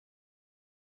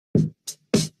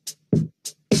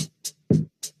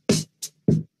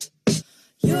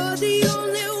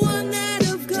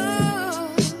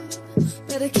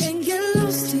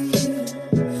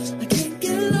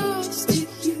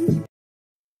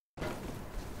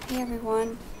Hey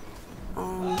everyone,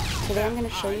 today I'm going to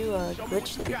show you a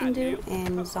glitch that you can do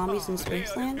in Zombies in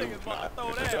Spaceland.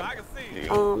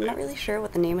 I'm not really sure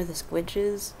what the name of this glitch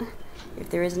is, if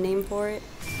there is a name for it.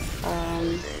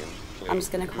 I'm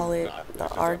just going to call it the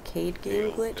arcade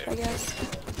game glitch, I guess.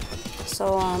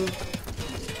 So,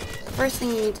 the first thing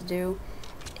you need to do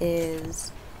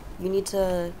is you need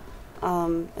to,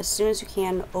 as soon as you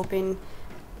can, open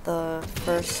the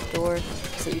first door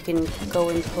so you can go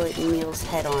and put Emil's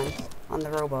head on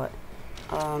the robot.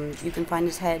 You can find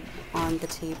his head on the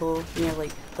table near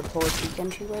like the Polar Peak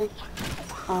entryway.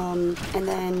 And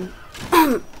then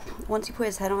once you put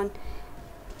his head on,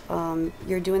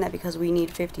 you're doing that because we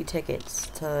need 50 tickets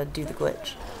to do the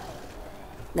glitch.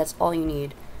 That's all you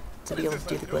need to be able to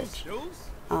do the glitch.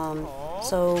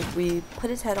 So we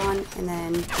put his head on, and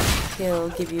then he'll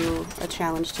give you a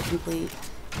challenge to complete,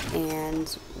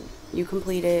 and you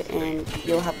complete it, and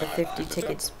you'll have the 50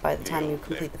 tickets by the time you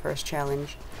complete the first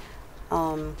challenge.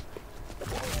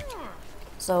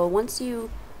 So once you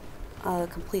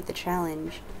complete the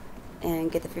challenge and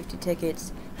get the 50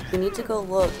 tickets, you need to go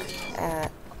look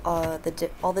at all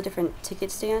the different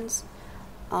ticket stands.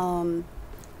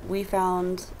 We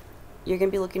found you're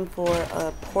going to be looking for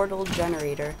a portal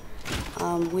generator.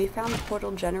 We found the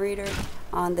portal generator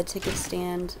on the ticket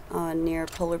stand near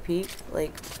Polar Peak,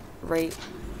 like right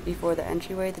before the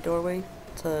entryway, the doorway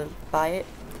to buy it.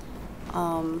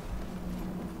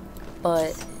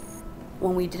 But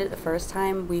when we did it the first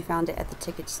time, we found it at the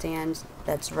ticket stand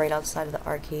that's right outside of the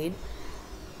arcade.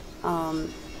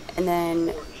 And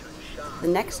then the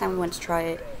next time we went to try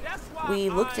it,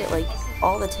 we looked at like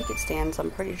all the ticket stands.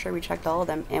 I'm pretty sure we checked all of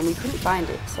them, and we couldn't find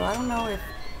it. So I don't know if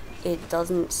it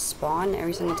doesn't spawn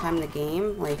every single time in the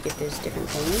game, like if there's different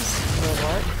things or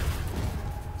what.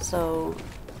 So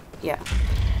yeah,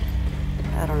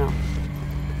 I don't know.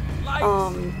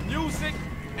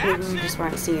 Maybe we just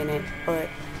weren't seeing it. But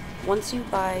once you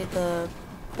buy the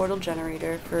portal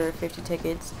generator for 50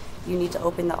 tickets, you need to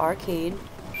open the arcade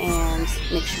and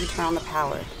make sure you turn on the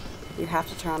power. You have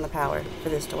to turn on the power for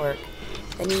this to work.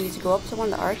 Then you need to go up to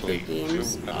one of the arcade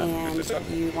games, and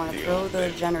you want to throw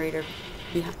the generator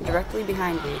directly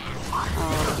behind you.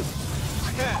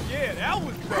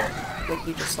 Like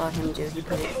you just saw him do. He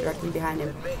put it directly behind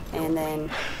him. And then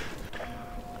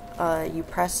you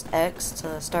press X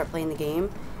to start playing the game.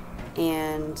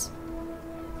 And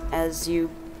as you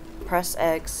press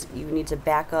X, you need to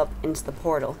back up into the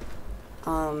portal.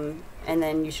 And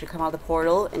then you should come out of the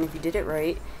portal, and if you did it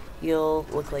right, you'll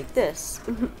look like this.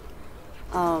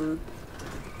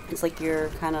 It's like you're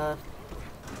kind of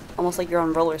almost like you're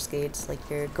on roller skates, like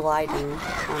you're gliding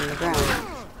on the ground.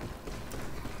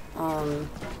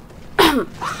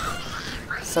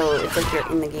 So it's like you're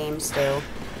in the game still,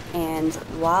 and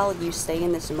while you stay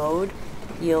in this mode,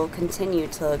 you'll continue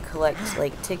to collect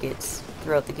like tickets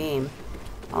throughout the game.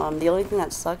 The only thing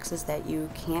that sucks is that you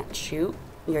can't shoot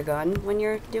your gun when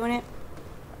you're doing it.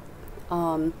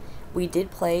 We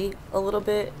did play a little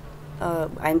bit. I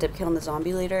ended up killing the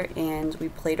zombie later, and we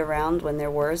played around when there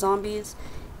were zombies,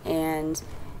 and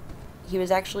he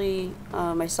was actually,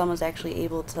 my son was actually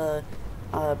able to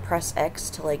press X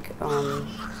to like,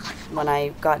 when I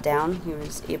got down, he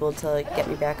was able to get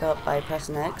me back up by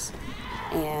pressing X,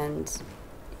 and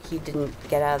he didn't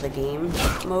get out of the game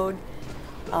mode,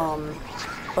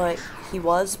 but he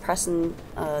was pressing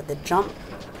the jump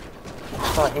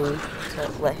button to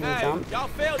let him jump,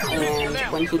 and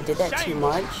when he did that too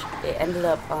much, it ended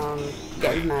up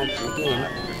getting him out of the game.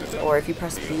 Or if you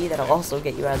press B, that'll also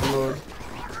get you out of the mode,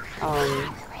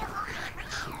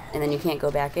 and then you can't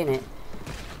go back in it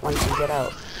once you get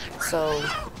out. So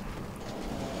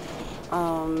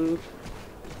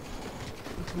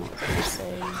what did I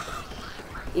say?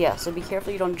 Yeah, so be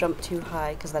careful you don't jump too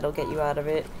high, because that'll get you out of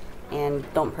it, and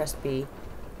don't press B.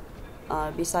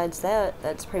 Besides that,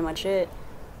 that's pretty much it.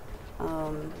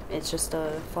 It's just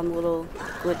a fun little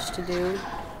glitch to do,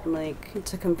 like,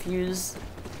 to confuse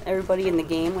everybody in the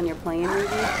game when you're playing with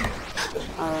you.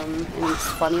 And it's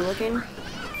funny looking,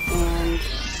 and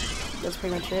that's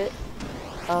pretty much it.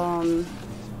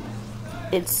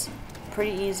 It's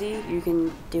pretty easy. You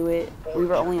can do it. We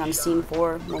were only on scene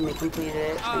 4 when we completed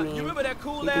it. I mean, you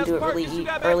can do it really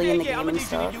early in the game and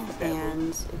stuff,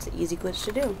 and it's an easy glitch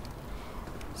to do.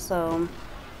 So,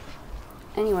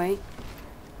 anyway,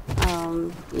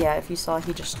 yeah, if you saw,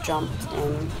 he just jumped,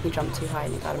 and he jumped too high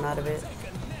and it got him out of it.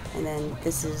 And then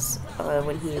this is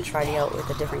when he tried it out with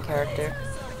a different character.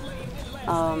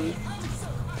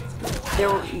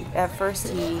 At first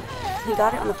he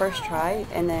got it on the first try,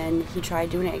 and then he tried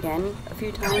doing it again a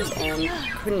few times and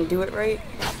couldn't do it right.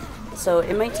 So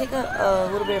it might take a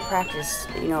little bit of practice,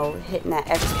 you know, hitting that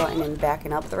X button and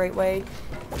backing up the right way.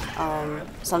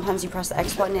 Sometimes you press the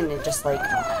X button and it just like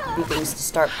begins to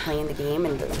start playing the game,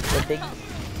 and the big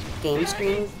game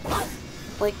screen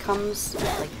like comes,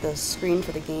 like the screen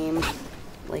for the game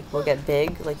like will get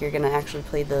big, like you're gonna actually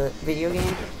play the video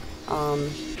game.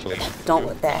 Don't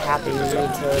let that happen. You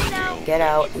need to get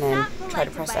out and then try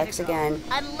to press X again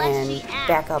and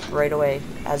back up right away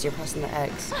as you're pressing the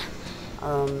X.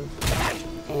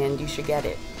 And you should get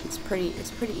it. It's pretty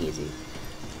easy.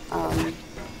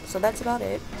 So that's about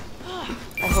it.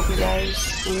 I hope you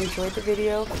guys enjoyed the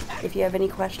video. If you have any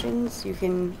questions, you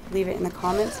can leave it in the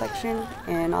comment section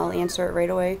and I'll answer it right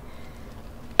away.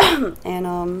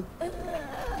 And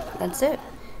that's it.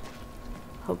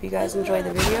 Hope you guys enjoyed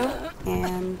the video,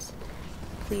 and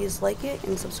please like it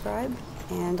and subscribe,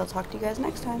 and I'll talk to you guys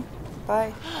next time.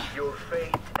 Bye. Your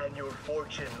fate and your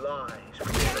fortune lies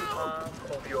within the palm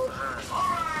of your hand.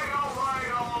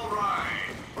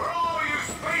 Alright. For all you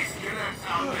space cadets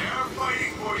out there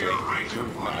fighting for your right to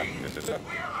fly, we have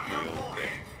a helpful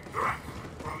hint direct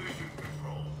from Mission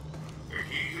Control. The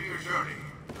key to your journey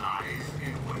lies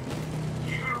in wait.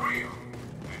 Keep it real,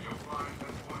 and you'll find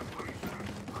that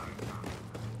 147 out of time.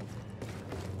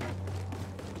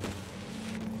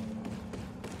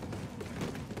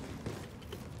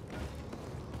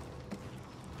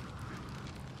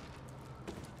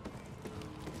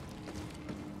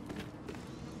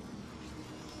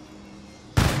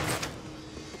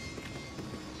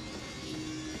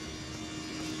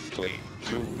 Please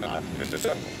do not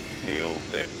disassemble. Kneel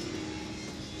there.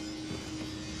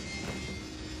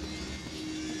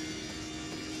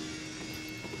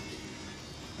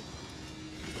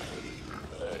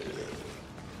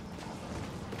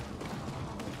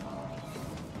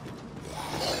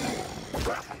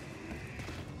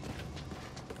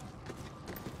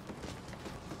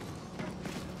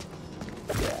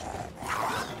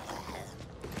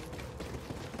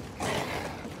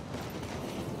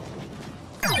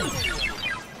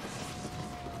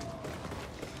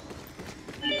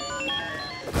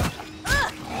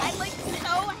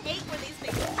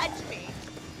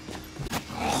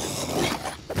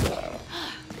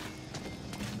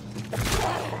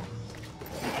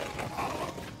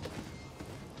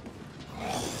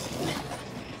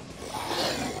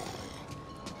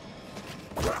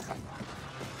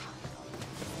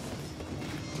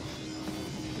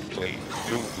 Please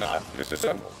do not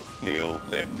disassemble. Kneel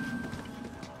there.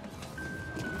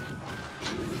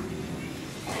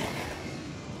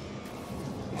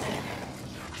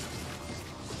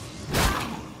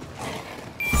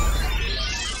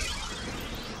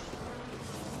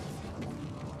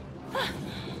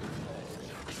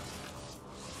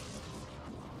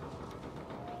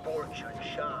 Fortune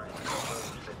shines on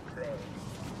those that play.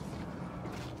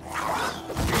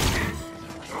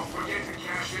 Don't forget to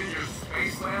cash in your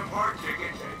Spaceland park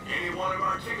ticket at any one of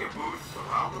our ticket booths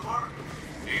around the park.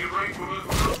 Need a break from the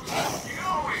group? You can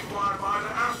always fly by the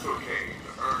Astrocade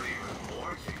to earn even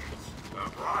more tickets. The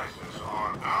prizes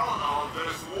are our